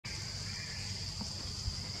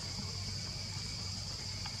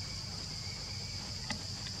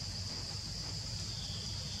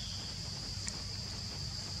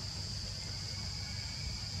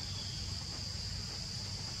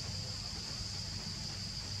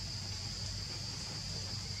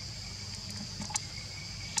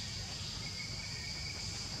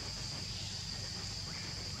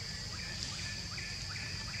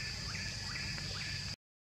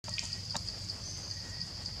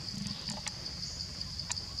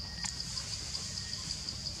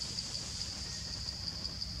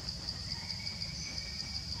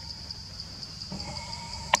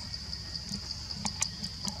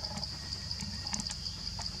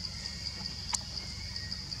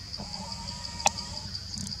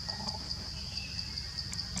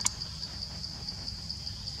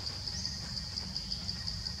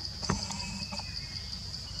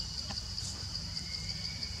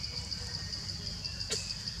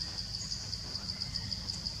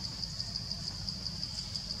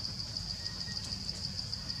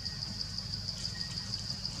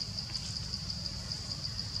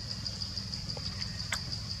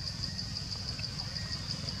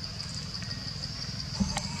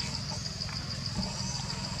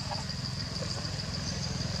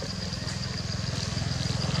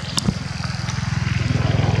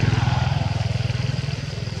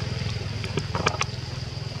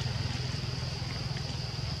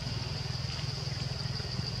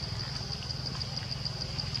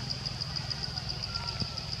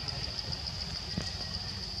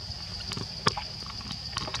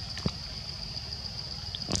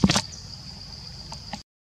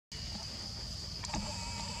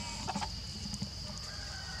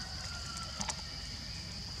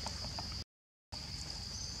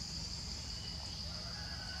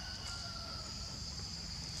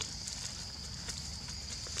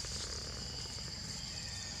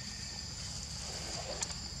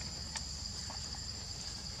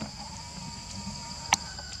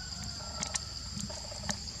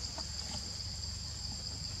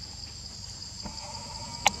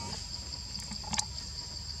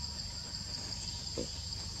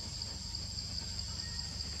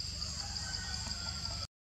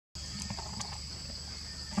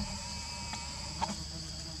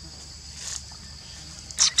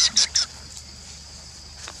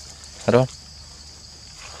Harold.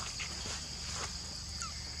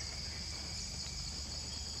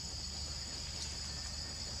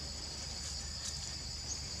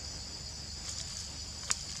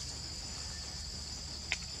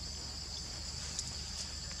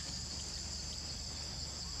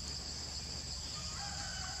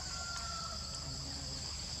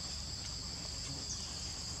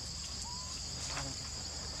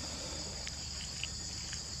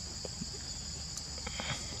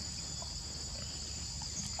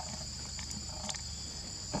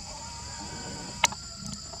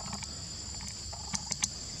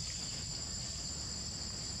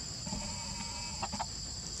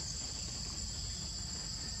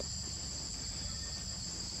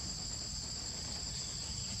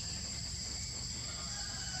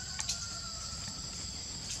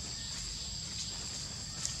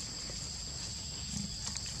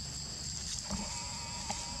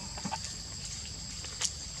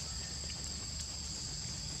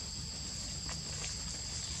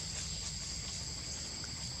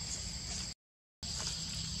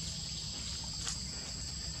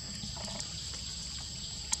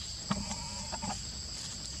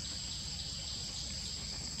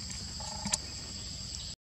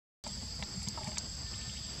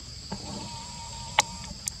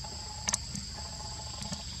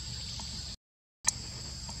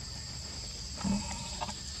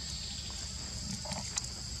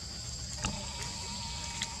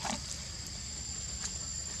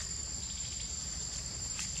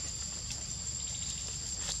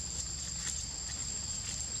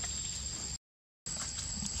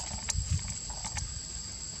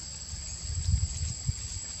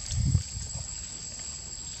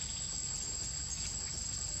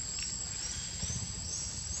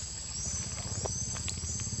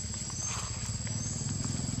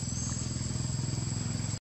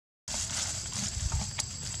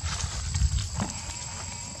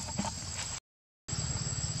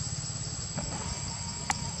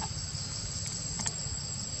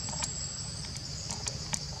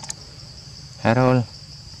 Harold,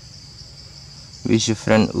 with your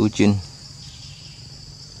friend Ujin.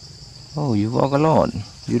 Oh, you walk a lot.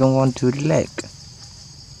 You don't want to relax.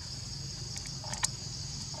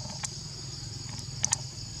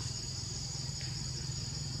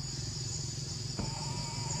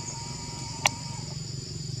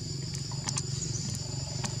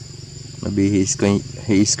 Maybe he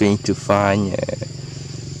is going to find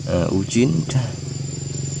Ujin.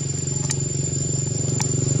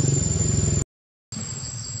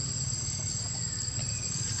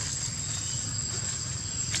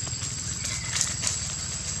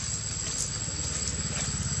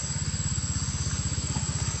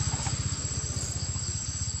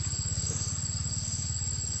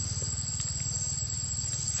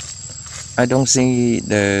 I don't see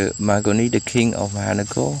the Mahogany, the king of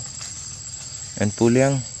Mohanokor, and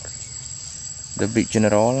Puliang, the big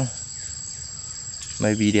general.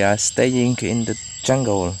 Maybe they are staying in the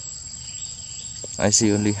jungle. I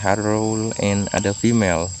see only Harold and other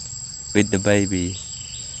female with the baby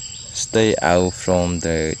stay out from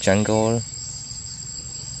the jungle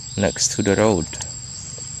next to the road.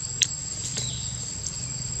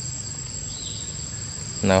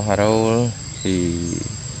 Now Harold, he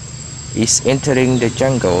is entering the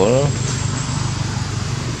jungle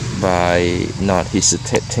by not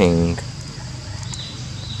hesitating.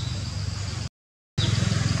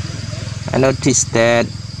 I noticed that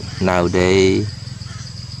nowadays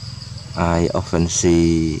I often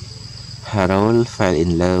see Harold fell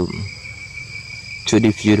in love to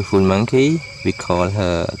the beautiful monkey. We call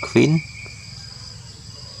her Queen.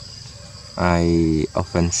 I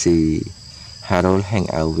often see Harold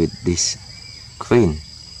hang out with this Queen.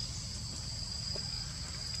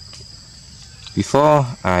 Before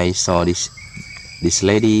I saw this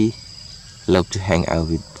lady love to hang out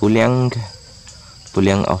with Puliang.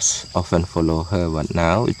 Puliang often follow her, but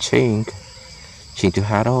now it changed to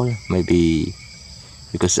Harold. Maybe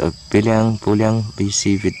because of Puliang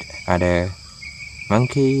busy with other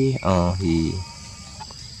monkey, or he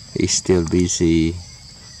is still busy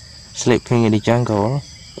sleeping in the jungle.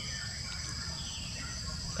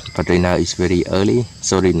 But right now it's very early.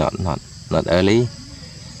 Sorry, not early.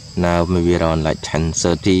 Now maybe around like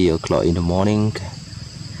 10:30 o'clock in the morning.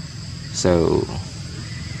 So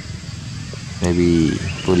maybe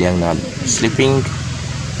Puliang not sleeping.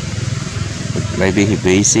 Maybe he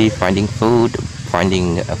busy finding food,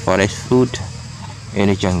 finding forest food in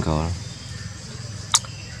the jungle.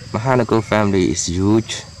 Mohanokor family is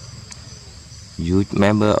huge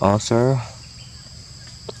member also,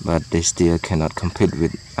 but they still cannot compete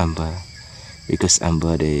with Amber, because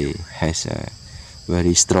Amber they has a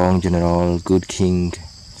very strong general, good king,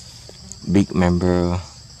 big member.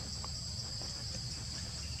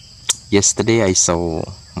 Yesterday I saw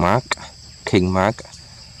King Mark,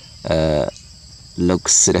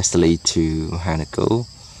 looks seriously to Mohanokor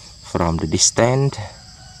from the distance,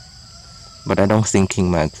 but I don't think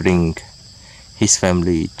King Mark bring his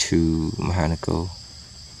family to Mohanokor.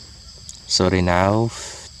 So right now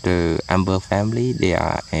the Amber family, they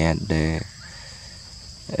are at the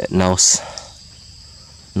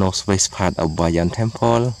northwest part of Bayan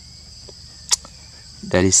Temple.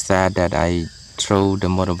 That is sad that I throw the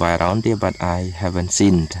motorbike around there, but I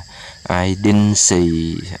didn't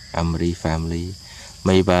see Amri family.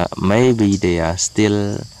 Maybe they are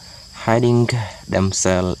still hiding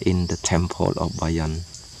themselves in the temple of Bayan.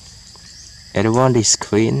 Everyone is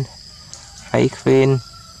Queen. Hi Queen.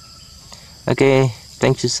 Okay,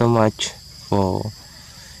 thank you so much for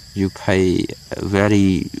you pay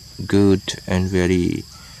very good and very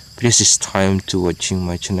precious time to watching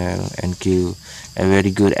my channel and give a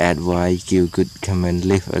very good advice, give good comment,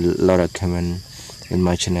 leave a lot of comment in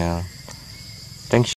my channel. Thank you.